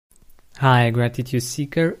Hi, Gratitude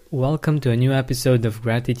Seeker. Welcome to a new episode of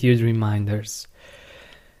Gratitude Reminders.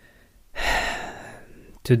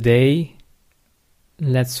 Today,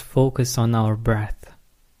 let's focus on our breath.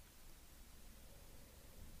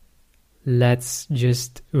 Let's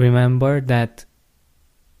just remember that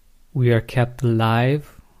we are kept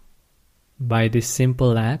alive by this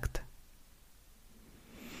simple act.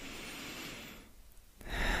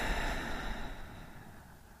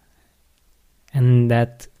 And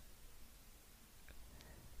that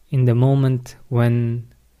in the moment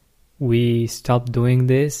when we stop doing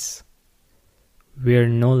this, we're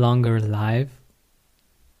no longer alive,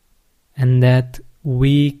 and that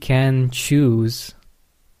we can choose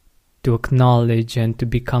to acknowledge and to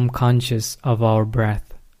become conscious of our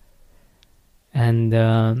breath, and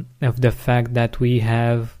of the fact that we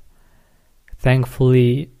have,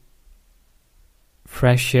 thankfully,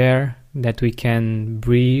 fresh air that we can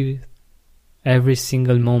breathe every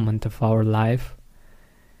single moment of our life.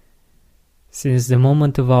 Since the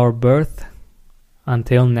moment of our birth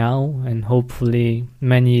until now, and hopefully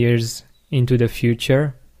many years into the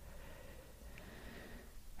future,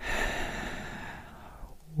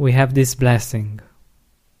 we have this blessing,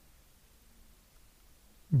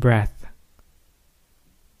 breath.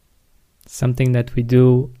 Something that we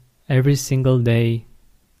do every single day,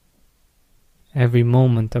 every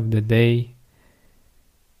moment of the day,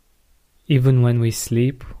 even when we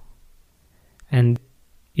sleep. And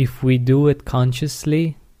if we do it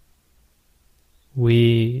consciously,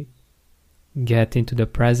 we get into the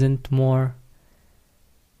present more.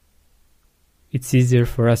 It's easier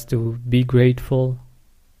for us to be grateful.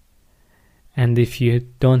 And if you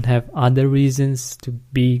don't have other reasons to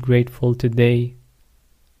be grateful today,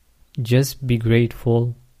 just be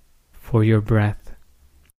grateful for your breath.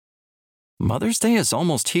 Mother's Day is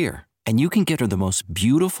almost here, and you can get her the most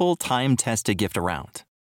beautiful time-tested gift around.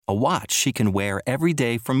 A watch she can wear every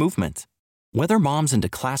day from Movement. Whether mom's into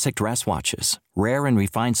classic dress watches, rare and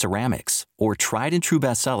refined ceramics, or tried and true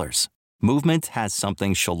bestsellers, Movement has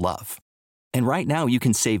something she'll love. And right now you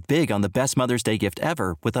can save big on the best Mother's Day gift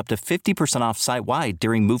ever with up to 50% off site-wide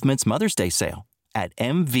during Movement's Mother's Day sale at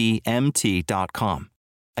MVMT.com.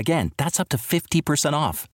 Again, that's up to 50%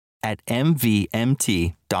 off at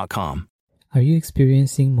MVMT.com. Are you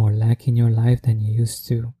experiencing more lack in your life than you used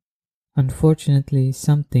to? Unfortunately,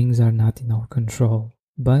 some things are not in our control,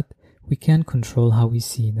 but we can control how we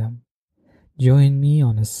see them. Join me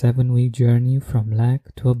on a 7-week journey from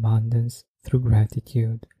lack to abundance through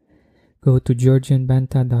gratitude. Go to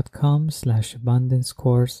georgianbenta.com/abundance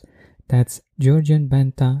course. That's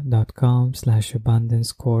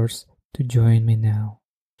georgianbenta.com/abundance course to join me now.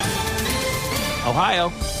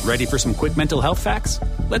 Ohio, ready for some quick mental health facts?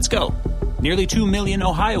 Let's go. Nearly 2 million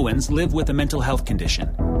Ohioans live with a mental health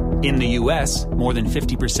condition. In the U.S., more than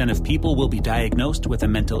 50% of people will be diagnosed with a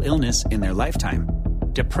mental illness in their lifetime.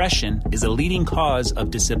 Depression is a leading cause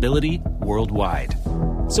of disability worldwide.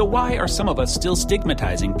 So why are some of us still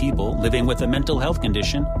stigmatizing people living with a mental health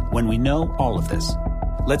condition when we know all of this?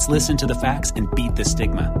 Let's listen to the facts and beat the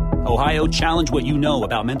stigma. Ohio, challenge what you know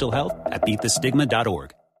about mental health at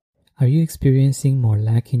beatthestigma.org. Are you experiencing more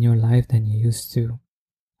lack in your life than you used to?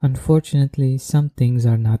 Unfortunately, some things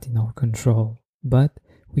are not in our control, but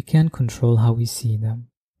we can control how we see them.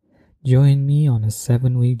 Join me on a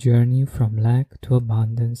 7-week journey from lack to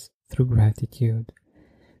abundance through gratitude.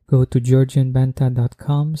 Go to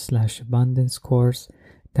georgianbenta.com/abundance course.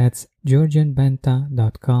 That's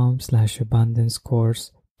georgianbenta.com/abundance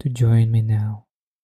course to join me now.